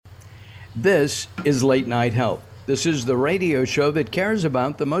This is Late Night Health. This is the radio show that cares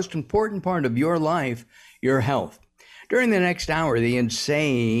about the most important part of your life, your health. During the next hour, the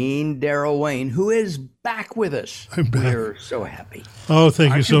insane Daryl Wayne, who is back with us. I'm back. We're so happy. Oh,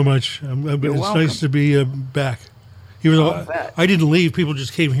 thank you so much. It's welcome. nice to be back. Even though I didn't leave, people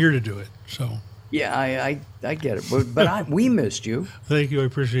just came here to do it. So Yeah, I get it. But we missed you. thank you. I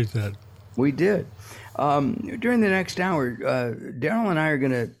appreciate that. We did. During the next hour, Daryl and I are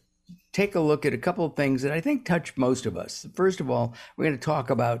going to take a look at a couple of things that I think touch most of us. First of all, we're going to talk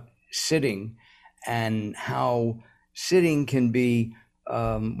about sitting and how sitting can be,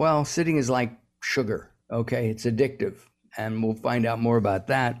 sitting is like sugar, okay? It's addictive. And we'll find out more about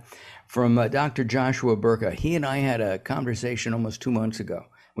that from Dr. Joshua Burka. He and I had a conversation almost 2 months ago.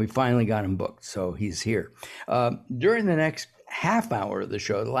 We finally got him booked, so he's here. During the next half hour of the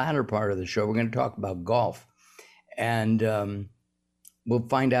show, the latter part of the show, we're going to talk about golf. And we'll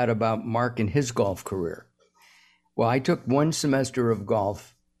find out about Mark and his golf career. Well, I took one semester of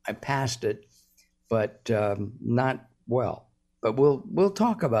golf. I passed it, but not well. But we'll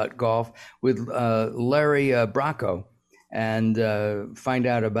talk about golf with Larry Bracco and find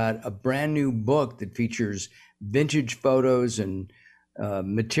out about a brand new book that features vintage photos and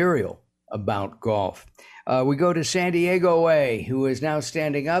material about golf. We go to San Diego Way, who is now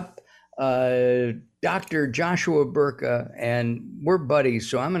standing up. Dr. Joshua Burka, and we're buddies,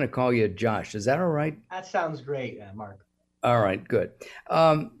 so I'm going to call you Josh. Is that all right? That sounds great, Mark. All right, good.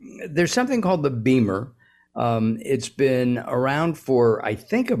 There's something called the Beamer. It's been around for, I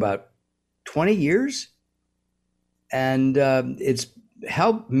think, about 20 years, and it's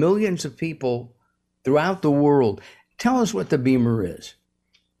helped millions of people throughout the world. Tell us what the Beamer is.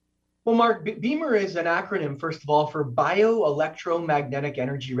 Well, Mark, Beamer is an acronym, first of all, for Bioelectromagnetic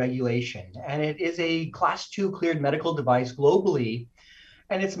Energy Regulation, and it is a Class 2 cleared medical device globally,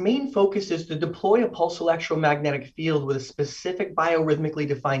 and its main focus is to deploy a pulse electromagnetic field with a specific biorhythmically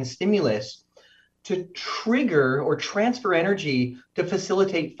defined stimulus to trigger or transfer energy to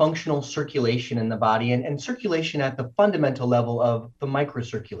facilitate functional circulation in the body and circulation at the fundamental level of the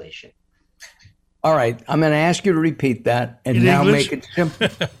microcirculation. All right, I'm going to ask you to repeat that and In now English? make it simple.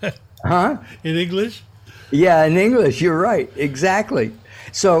 Huh? In English? Yeah, in English, you're right. Exactly.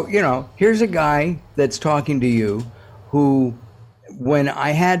 So, here's a guy that's talking to you who, when I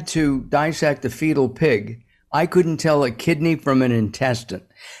had to dissect a fetal pig, I couldn't tell a kidney from an intestine.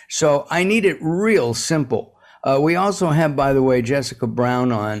 So I need it real simple. We also have, by the way, Jessica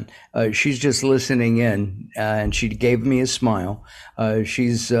Brown on. She's just listening in, and she gave me a smile.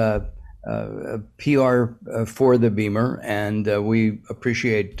 She's PR for the Beamer, and we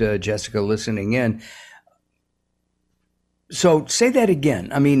appreciate Jessica listening in. So say that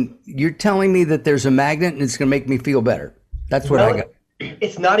again. I mean, you're telling me that there's a magnet and it's going to make me feel better. That's what I got.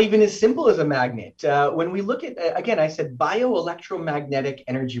 It's not even as simple as a magnet. When we look at, again, I said bioelectromagnetic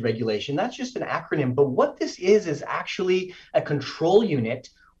energy regulation. That's just an acronym. But what this is actually a control unit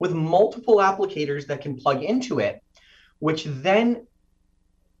with multiple applicators that can plug into it, which then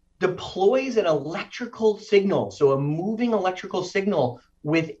deploys an electrical signal, so a moving electrical signal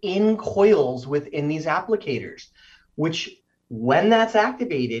within coils within these applicators, which when that's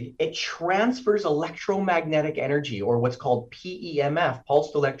activated, it transfers electromagnetic energy, or what's called PEMF,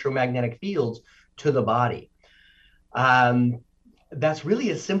 pulsed electromagnetic fields, to the body. That's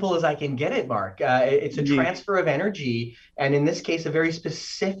really as simple as I can get it, Mark. It's a transfer of energy, and in this case, a very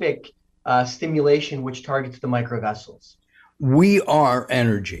specific stimulation which targets the microvessels. We are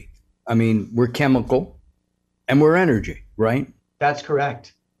energy. I mean, we're chemical and we're energy, right? That's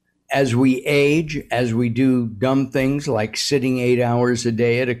correct. As we age, as we do dumb things like sitting 8 hours a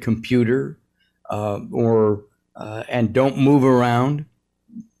day at a computer and don't move around,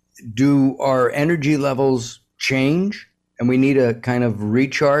 do our energy levels change and we need a kind of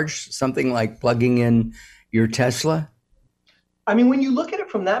recharge, something like plugging in your Tesla? I mean, when you look at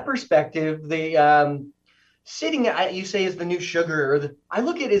it from that perspective, the sitting, you say, is the new sugar, or I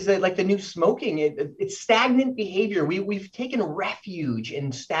look at it as like the new smoking. It's stagnant behavior. We've taken refuge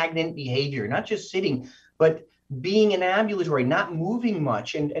in stagnant behavior, not just sitting, but being an ambulatory, not moving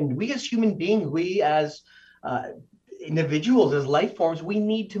much. And we as human beings, we as individuals, as life forms, we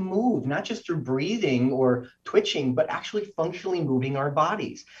need to move, not just through breathing or twitching, but actually functionally moving our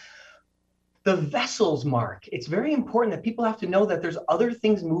bodies. The vessels, Mark, it's very important that people have to know that there's other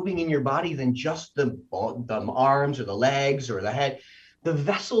things moving in your body than just the arms or the legs or the head. The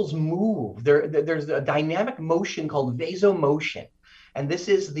vessels move. There's a dynamic motion called vasomotion. And this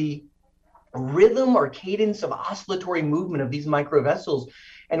is the rhythm or cadence of oscillatory movement of these microvessels.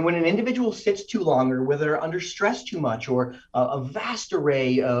 And when an individual sits too long, or whether they're under stress too much, or a vast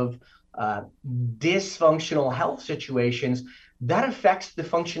array of dysfunctional health situations, that affects the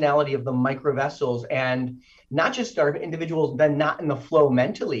functionality of the microvessels, and not just are individuals then not in the flow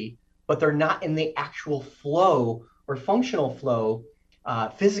mentally, but they're not in the actual flow or functional flow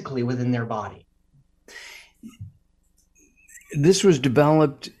physically within their body. This was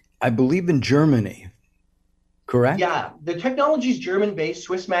developed, I believe, in Germany, correct? Yeah, the technology is German-based,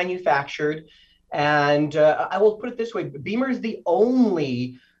 Swiss manufactured, and I will put it this way: BEMER is the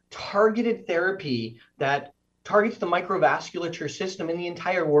only targeted therapy that targets the microvasculature system in the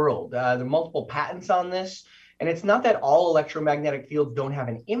entire world. There are multiple patents on this, and it's not that all electromagnetic fields don't have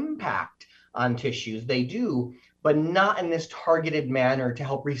an impact on tissues. They do, but not in this targeted manner to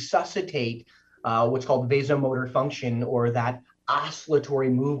help resuscitate what's called vasomotor function, or that oscillatory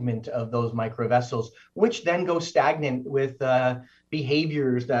movement of those microvessels, which then go stagnant with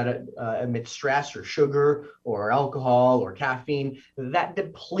behaviors that emit stress or sugar or alcohol or caffeine. That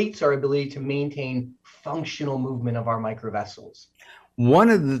depletes our ability to maintain functional movement of our microvessels. One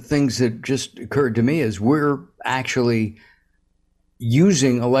of the things that just occurred to me is we're actually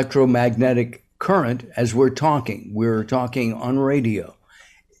using electromagnetic current as we're talking. We're talking on radio.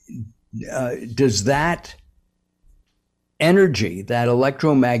 Does that energy, that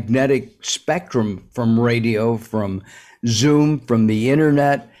electromagnetic spectrum from radio, from Zoom, from the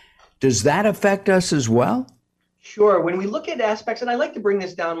internet, does that affect us as well? Sure. When we look at aspects, and I like to bring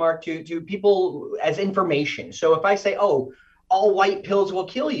this down, Mark, to people as information. So if I say, oh, all white pills will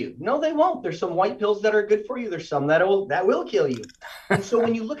kill you. No, they won't. There's some white pills that are good for you. There's some that will kill you. And so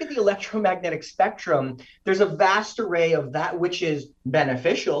when you look at the electromagnetic spectrum, there's a vast array of that which is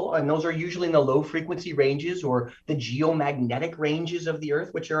beneficial. And those are usually in the low frequency ranges or the geomagnetic ranges of the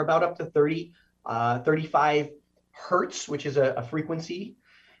earth, which are about up to 35 hertz, which is a frequency.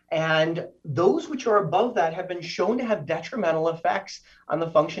 And those which are above that have been shown to have detrimental effects on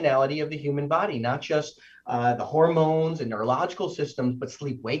the functionality of the human body, not just the hormones and neurological systems, but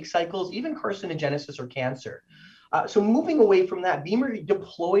sleep-wake cycles, even carcinogenesis or cancer. So moving away from that, BEMER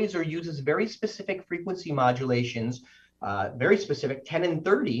deploys or uses very specific frequency modulations, very specific, 10 and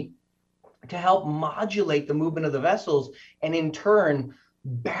 30, to help modulate the movement of the vessels and in turn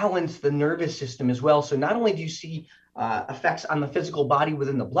balance the nervous system as well. So not only do you see effects on the physical body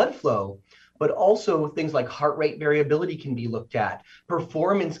within the blood flow, but also things like heart rate variability can be looked at,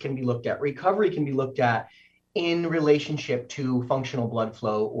 performance can be looked at, recovery can be looked at in relationship to functional blood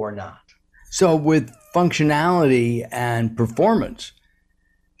flow or not. So with functionality and performance,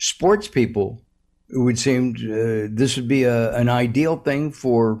 sports people, it would seem this would be an ideal thing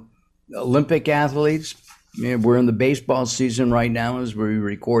for Olympic athletes. We're in the baseball season right now as we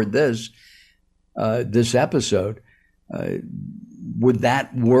record this episode. Would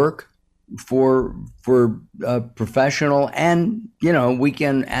that work for professional and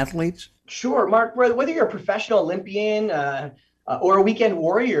weekend athletes? Sure, Mark. Whether you're a professional Olympian or a weekend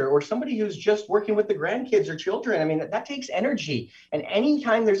warrior or somebody who's just working with the grandkids or children, I mean, that takes energy. And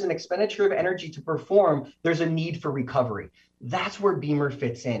anytime there's an expenditure of energy to perform, there's a need for recovery. That's where BEMER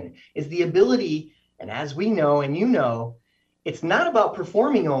fits in, is the ability. And as we know, and you know, it's not about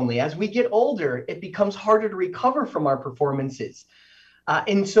performing only. As we get older, it becomes harder to recover from our performances.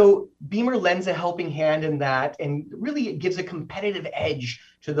 And so BEMER lends a helping hand in that, and really it gives a competitive edge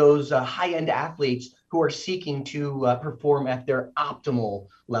to those high-end athletes who are seeking to perform at their optimal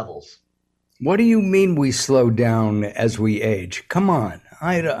levels. What do you mean we slow down as we age? Come on,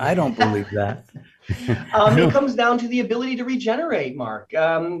 I don't believe that. It comes down to the ability to regenerate, Mark.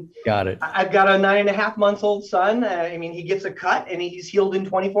 Got it. I've got a 9.5-month-old son. I mean, he gets a cut and he's healed in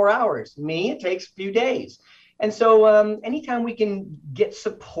 24 hours. Me, it takes a few days. And so anytime we can get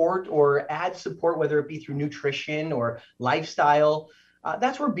support or add support, whether it be through nutrition or lifestyle,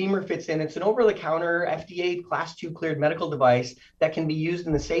 that's where BEMER fits in. It's an over-the-counter FDA Class 2 cleared medical device that can be used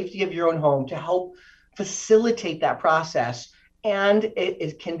in the safety of your own home to help facilitate that process. And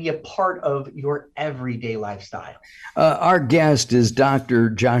it can be a part of your everyday lifestyle. Our guest is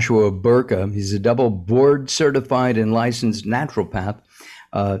Dr. Joshua Burka. He's a double board certified and licensed naturopath.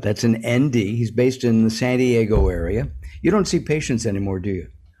 That's an ND. He's based in the San Diego area. You don't see patients anymore, do you?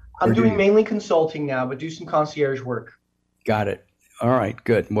 I'm doing mainly consulting now, but do some concierge work. Got it. All right,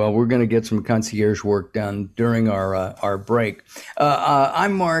 good. Well, we're going to get some concierge work done during our break.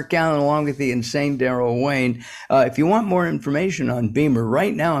 I'm Mark Allen, along with the insane Daryl Wayne. If you want more information on BEMER,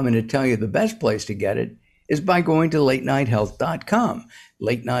 right now I'm going to tell you the best place to get it is by going to latenighthealth.com.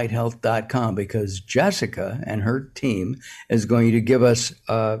 latenighthealth.com, because Jessica and her team is going to give us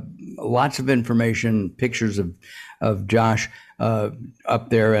lots of information, pictures of Josh up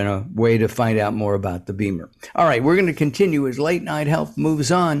there, and a way to find out more about the BEMER. All right, we're going to continue as Late Night Health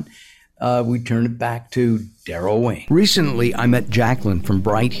moves on. we turn it back to Daryl Wayne. Recently, I met Jacqueline from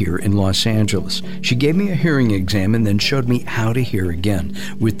Bright here in Los Angeles. She gave me a hearing exam and then showed me how to hear again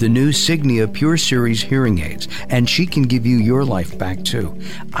with the new Signia Pure Series hearing aids, and she can give you your life back too.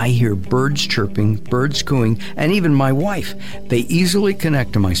 I hear birds chirping, birds cooing, and even my wife. They easily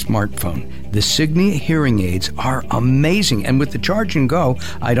connect to my smartphone. The Signia hearing aids are amazing, and with the charge and go,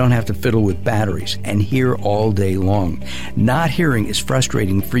 I don't have to fiddle with batteries and hear all day long. Not hearing is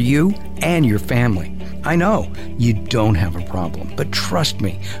frustrating for you and your family. I know you don't have a problem, but trust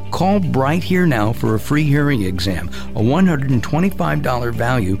me, call Bright Here now for a free hearing exam, a $125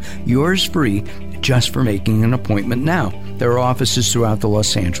 value, yours free, just for making an appointment now. There are offices throughout the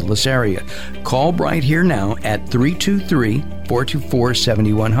Los Angeles area. Call Bright Here now at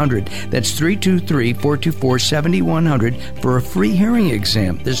 323-424-7100. That's 323-424-7100 for a free hearing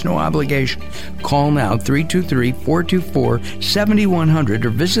exam. There's no obligation. Call now, 323-424-7100,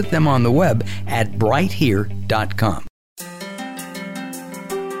 or visit them on the web at brighthere.com.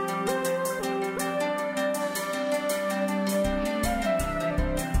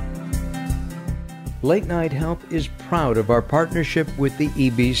 Late Night Health is proud of our partnership with the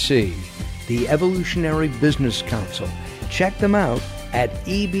EBC, the Evolutionary Business Council. Check them out at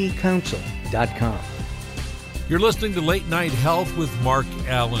ebcouncil.com. You're listening to Late Night Health with Mark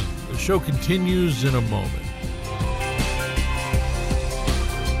Allen. The show continues in a moment.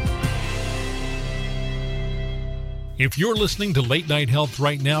 If you're listening to Late Night Health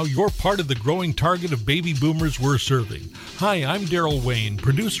right now, you're part of the growing target of baby boomers we're serving. Hi, I'm Daryl Wayne,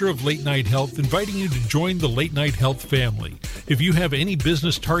 producer of Late Night Health, inviting you to join the Late Night Health family. If you have any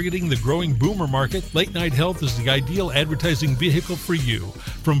business targeting the growing boomer market, Late Night Health is the ideal advertising vehicle for you.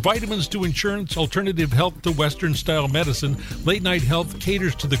 From vitamins to insurance, alternative health to Western-style medicine, Late Night Health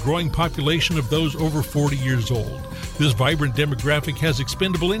caters to the growing population of those over 40 years old. This vibrant demographic has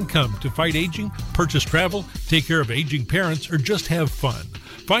expendable income to fight aging, purchase travel, take care of aging parents, or just have fun.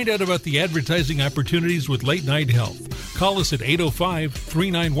 Find out about the advertising opportunities with Late Night Health. Call us at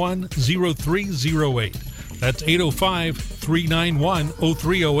 805-391-0308. That's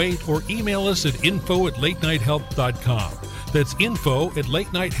 805-391-0308, or email us at info@latenighthealth.com. That's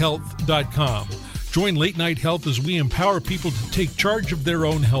info@latenighthealth.com. Join Late Night Health as we empower people to take charge of their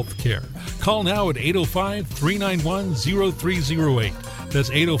own health care. Call now at 805-391-0308. That's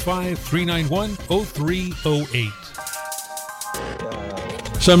 805-391-0308.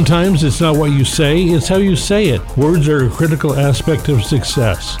 Sometimes it's not what you say, it's how you say it. Words are a critical aspect of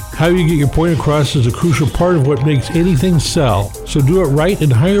success. How you get your point across is a crucial part of what makes anything sell. So do it right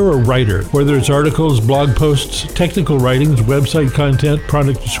and hire a writer. Whether it's articles, blog posts, technical writings, website content,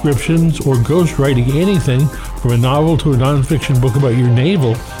 product descriptions, or ghostwriting anything from a novel to a nonfiction book about your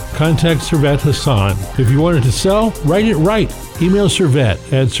navel, contact Servet Hassan. If you want it to sell, write it right. Email Servet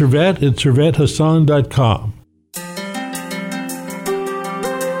at servet@servethassan.com.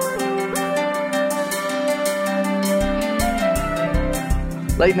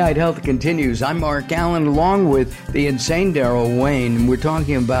 Late Night Health continues. I'm Mark Allen, along with the insane Daryl Wayne, and we're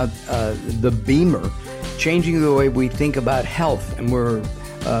talking about the Beamer, changing the way we think about health. And we're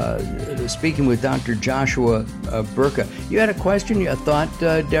speaking with Dr. Joshua Burka. You had a question, a thought,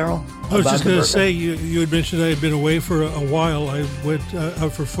 Daryl? I was just going to say, you had mentioned I had been away for a while. I went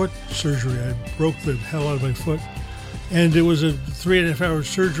out for foot surgery. I broke the hell out of my foot. And it was a 3.5-hour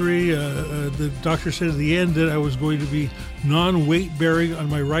surgery. The doctor said at the end that I was going to be non-weight bearing on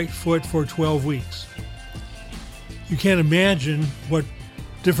my right foot for 12 weeks. You can't imagine what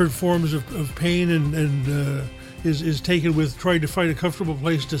different forms of pain and is taken with trying to find a comfortable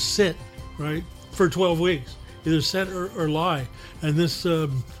place to sit, right, for 12 weeks, either sit or lie. And this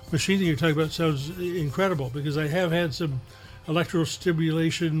machine that you're talking about sounds incredible, because I have had some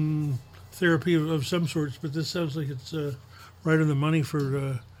electrostimulation therapy of some sorts, but this sounds like it's right on the money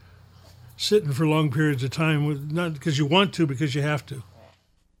for sitting for long periods of time, not because you want to, because you have to.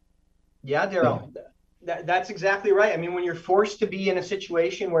 Yeah, Daryl, that's exactly right. I mean, when you're forced to be in a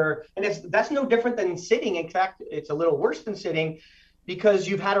situation where, and that's no different than sitting. In fact, it's a little worse than sitting, because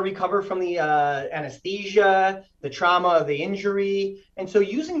you've had to recover from the anesthesia, the trauma, the injury. And so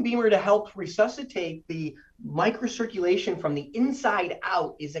using Beamer to help resuscitate the microcirculation from the inside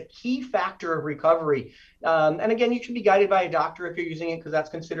out is a key factor of recovery. And again, you should be guided by a doctor if you're using it, because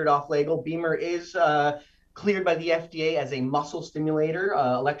that's considered off-label. Beamer is cleared by the FDA as a muscle stimulator,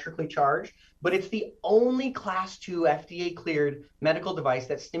 electrically charged, but it's the only Class 2 FDA-cleared medical device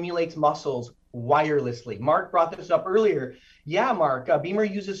that stimulates muscles wirelessly. Mark brought this up earlier. Yeah, Mark, Beamer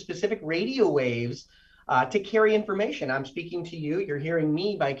uses specific radio waves to carry information. I'm speaking to you. You're hearing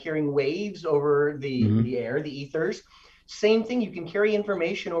me by carrying waves over the air, the ethers. same thing, you can carry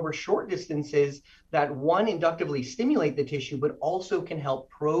information over short distances that one, inductively stimulate the tissue, but also can help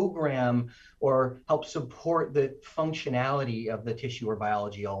program or help support the functionality of the tissue or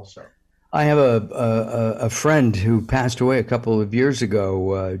biology also. I have a friend who passed away a couple of years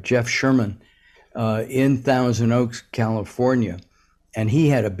ago, Jeff Sherman, in Thousand Oaks, California, and he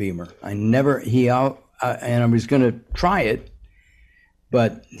had a Beamer. And I was going to try it,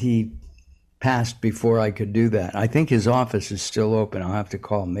 but he passed before I could do that. I think his office is still open. I'll have to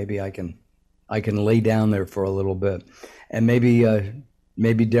call him. Maybe I can lay down there for a little bit, and maybe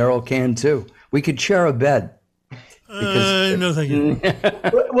Daryl can too. We could share a bed. No, thank you.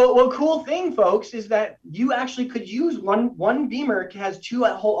 Well, cool thing, folks, is that you actually could use one Beamer. Has two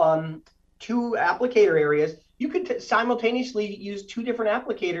applicator areas. You could simultaneously use two different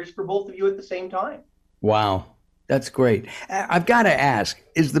applicators for both of you at the same time. Wow, that's great. I've got to ask: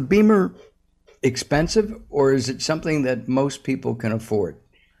 is the Beamer expensive, or is it something that most people can afford?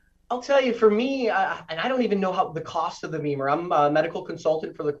 I'll tell you, for me, and I don't even know the cost of the Beamer. I'm a medical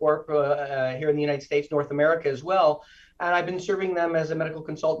consultant for the Corp here in the United States, North America as well. And I've been serving them as a medical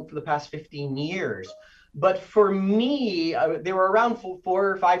consultant for the past 15 years. But for me, they were around $4,000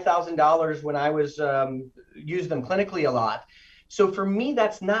 or $5,000 when I was used them clinically a lot. So for me,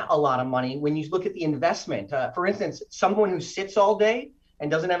 that's not a lot of money when you look at the investment. For instance, someone who sits all day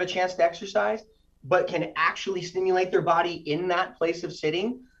and doesn't have a chance to exercise, but can actually stimulate their body in that place of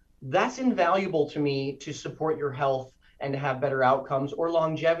sitting, that's invaluable to me to support your health and to have better outcomes or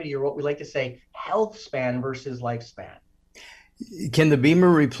longevity, or what we like to say, health span versus lifespan. Can the Beamer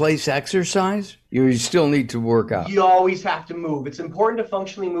replace exercise? You still need to work out. You always have to move. It's important to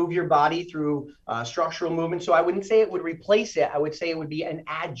functionally move your body through structural movement. So I wouldn't say it would replace it. I would say it would be an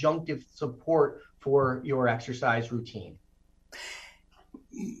adjunctive support for your exercise routine.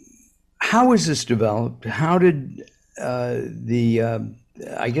 How was this developed? How did the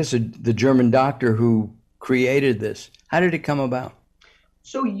German doctor who created this, how did it come about?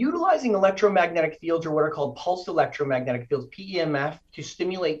 So utilizing electromagnetic fields, or what are called pulsed electromagnetic fields, PEMF, to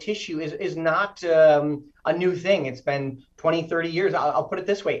stimulate tissue is not a new thing. It's been 20, 30 years. I'll put it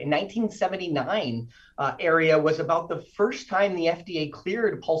this way. In 1979 area was about the first time the FDA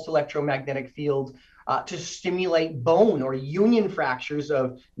cleared pulsed electromagnetic fields to stimulate bone or union fractures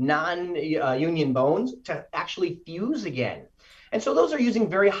of non-union bones to actually fuse again. And so those are using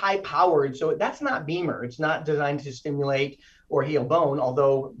very high powered. So that's not Beamer. It's not designed to stimulate or heal bone,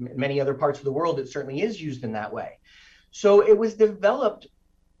 although in many other parts of the world, it certainly is used in that way. So it was developed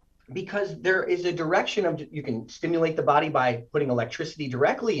because there is a direction of, you can stimulate the body by putting electricity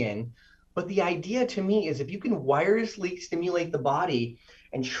directly in. But the idea to me is if you can wirelessly stimulate the body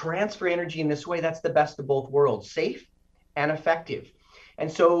and transfer energy in this way, that's the best of both worlds, safe and effective. And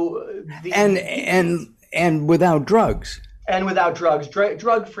so and without drugs. And without drugs,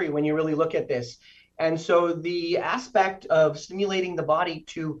 drug-free when you really look at this. And so the aspect of stimulating the body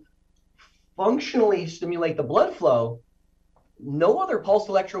to functionally stimulate the blood flow, no other pulsed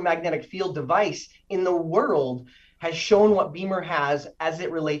electromagnetic field device in the world has shown what Beamer has as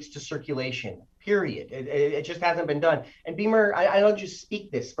it relates to circulation, period. It just hasn't been done. And Beamer, I don't just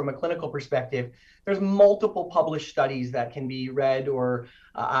speak this from a clinical perspective. There's multiple published studies that can be read or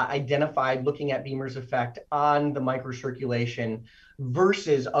identified looking at Beamer's effect on the microcirculation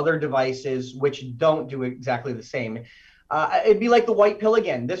versus other devices which don't do exactly the same. It'd be like the white pill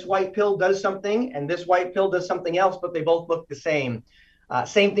again. This white pill does something and this white pill does something else, but they both look the same.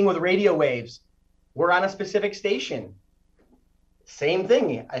 Same thing with radio waves. We're on a specific station. Same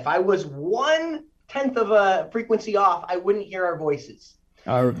thing. If I was 1/10 of a frequency off, I wouldn't hear our voices.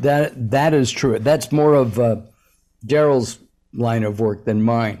 That is true. That's more of Daryl's line of work than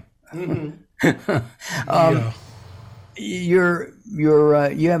mine. Mm-hmm.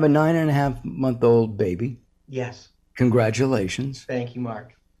 You have a 9.5-month-old baby. Yes. Congratulations. Thank you,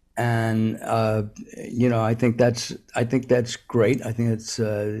 Mark. And I think that's great. I think it's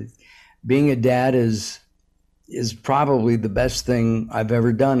being a dad is probably the best thing I've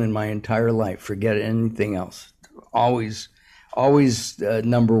ever done in my entire life. Forget anything else. Always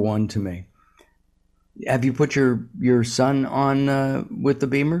number one to me. Have you put your son on with the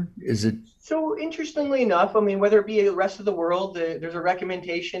Beamer? Is it? So interestingly enough, I mean, whether it be the rest of the world, there's a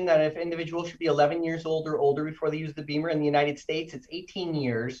recommendation that if individuals should be 11 years old or older before they use the Beamer. In the United States, it's 18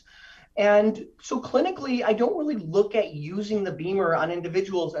 years. And so clinically, I don't really look at using the Beamer on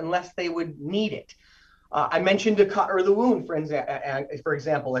individuals unless they would need it. I mentioned a cut or the wound, for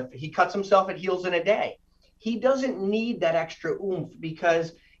example. If he cuts himself, it heals in a day. He doesn't need that extra oomph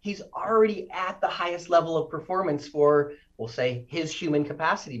because he's already at the highest level of performance for, we'll say, his human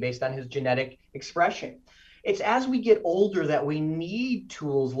capacity based on his genetic expression. it's as we get older that we need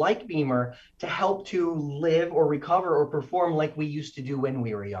tools like BEMER to help to live or recover or perform like we used to do when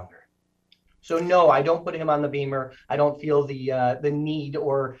we were younger. So no, I don't put him on the BEMER. I don't feel the need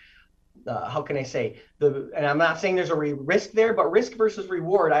or how can I say, and I'm not saying there's a risk there, but risk versus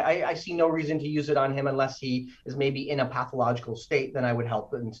reward, I see no reason to use it on him unless he is maybe in a pathological state. Then I would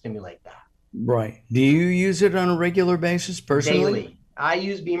help and stimulate that. Right. Do you use it on a regular basis personally? Daily. I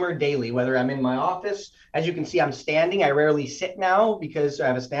use BEMER daily, whether I'm in my office. As you can see, I'm standing. I rarely sit now because I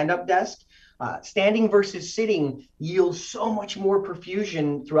have a stand-up desk. Standing versus sitting yields so much more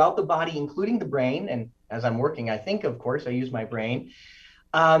perfusion throughout the body, including the brain. And as I'm working, I think, of course, I use my brain.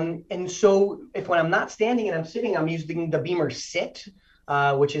 And so when I'm not standing and I'm sitting, I'm using the BEMER sit,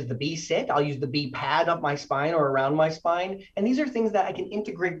 which is the B sit. I'll use the B pad up my spine or around my spine. And these are things that I can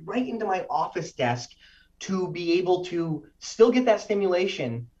integrate right into my office desk to be able to still get that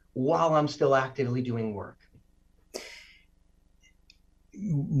stimulation while I'm still actively doing work.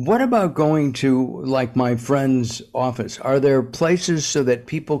 What about going to, like, my friend's office? Are there places so that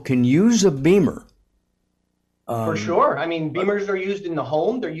people can use a BEMER? For sure. I mean, BEMERs are used in the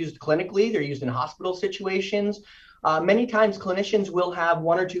home. They're used clinically. They're used in hospital situations. Many times clinicians will have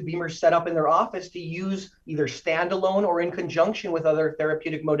one or two BEMERs set up in their office to use either standalone or in conjunction with other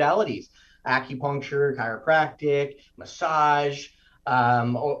therapeutic modalities, acupuncture, chiropractic, massage,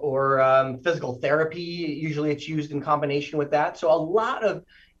 or physical therapy. Usually it's used in combination with that. So a lot of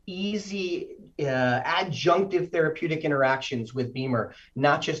easy adjunctive therapeutic interactions with BEMER,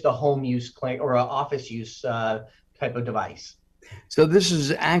 not just a home use or an office use type of device. So this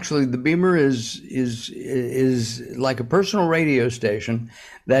is actually, the BEMER is like a personal radio station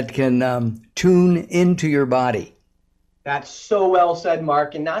that can tune into your body. That's so well said,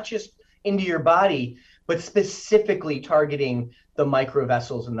 Mark, and not just into your body, but specifically targeting the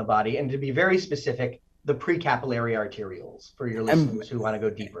microvessels in the body, and to be very specific, the precapillary arterioles for your listeners who want to go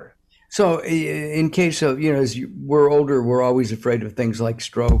deeper. So in case of, as we're older, we're always afraid of things like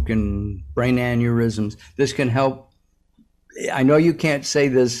stroke and brain aneurysms. This can help. I know you can't say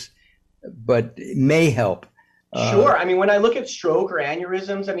this, but it may help. Sure. I mean, when I look at stroke or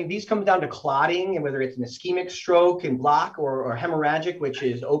aneurysms, I mean, these come down to clotting, and whether it's an ischemic stroke and block or hemorrhagic, which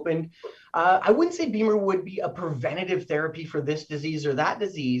is opened. I wouldn't say BEMER would be a preventative therapy for this disease or that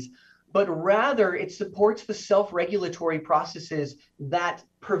disease, but rather it supports the self-regulatory processes that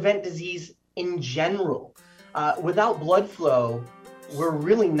prevent disease in general. Without blood flow, we're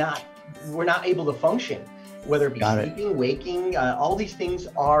not able to function, whether it be sleeping, waking, all these things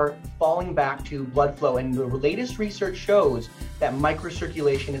are falling back to blood flow. And the latest research shows that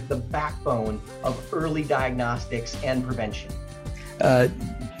microcirculation is the backbone of early diagnostics and prevention.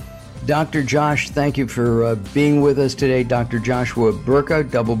 Dr. Josh, thank you for being with us today. Dr. Joshua Burka,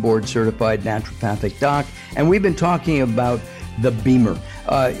 double board certified naturopathic doc. And we've been talking about the BEMER.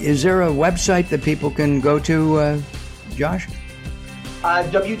 Is there a website that people can go to, Josh?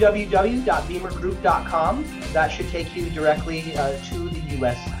 www.bemergroup.com. That should take you directly to the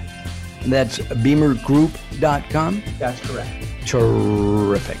U.S. site. That's bemergroup.com? That's correct.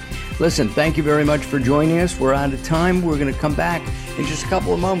 Terrific. Listen, thank you very much for joining us. We're out of time. We're going to come back in just a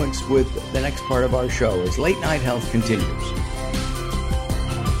couple of moments with the next part of our show as Late Night Health continues.